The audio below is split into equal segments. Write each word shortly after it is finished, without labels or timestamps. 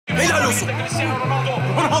yapıyorsun?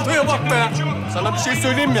 Ronaldo'ya bak be. Sana bir şey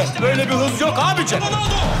söyleyeyim mi? Böyle bir hız yok abici.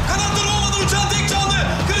 Ronaldo! Kanatları olmadan uçan tek canlı!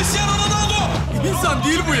 Cristiano Ronaldo! İnsan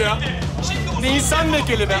değil bu ya. Ne insan ne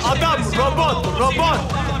kelime? Adam, robot, robot.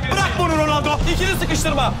 Bırak bunu Ronaldo. İkili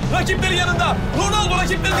sıkıştırma. Rakipleri yanında. Ronaldo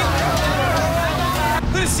rakiplerini...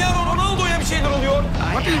 Cristiano Ronaldo'ya bir şeyler oluyor.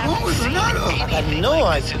 What do you want with Ronaldo? I have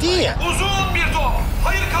no idea. Uzun bir top.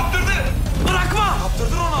 Hayır kaptırdı. Bırakma.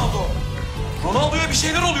 Kaptırdı Ronaldo. Ronaldo'ya bir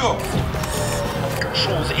şeyler oluyor.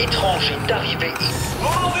 Chose étrange est arrivée.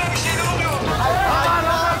 Ronaldo'ya bir şeyler oluyor.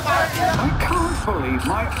 I can't believe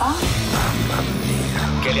my eyes.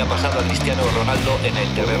 ¿Qué le ha pasado a Cristiano Ronaldo en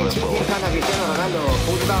el terreno de juego?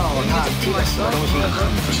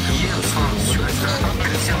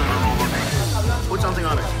 Put something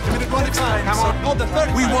on it. Give it one time. Come on. Not the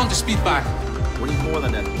third We time. want the speed back. We need more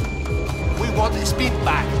than that. We want the speed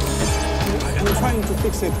back. I'm trying to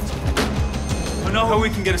fix it. I know how we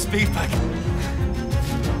can get a speed back.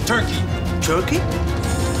 Turkey. Turkey?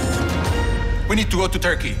 We need to go to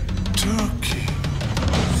Turkey. Turkey.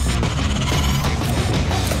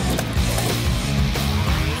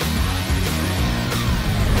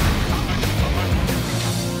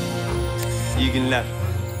 İyi günler.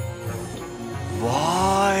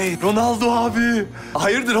 Vay Ronaldo abi.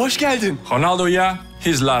 Hayırdır hoş geldin. Ronaldo'ya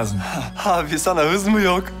hız lazım. Abi sana hız mı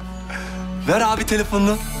yok? Ver abi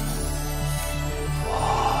telefonunu.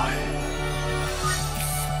 Vay.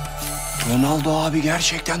 Ronaldo abi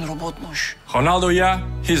gerçekten robotmuş. Ronaldo'ya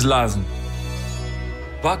hız lazım.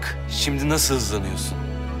 Bak şimdi nasıl hızlanıyorsun.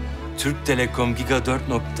 Türk Telekom GİGA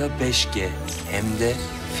 4.5G hem de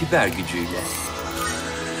fiber gücüyle.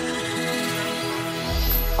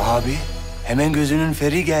 Abi hemen gözünün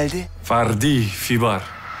feri geldi. Fardi fiber.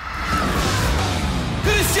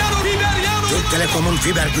 Cristiano Ronaldo. Türk Telekom'un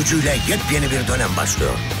fiber gücüyle yepyeni bir dönem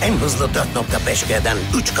başlıyor. En hızlı 4.5G'den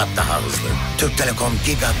 3 kat daha hızlı. Türk Telekom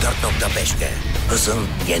GİGA 4.5G. Hızın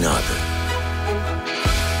yeni adı.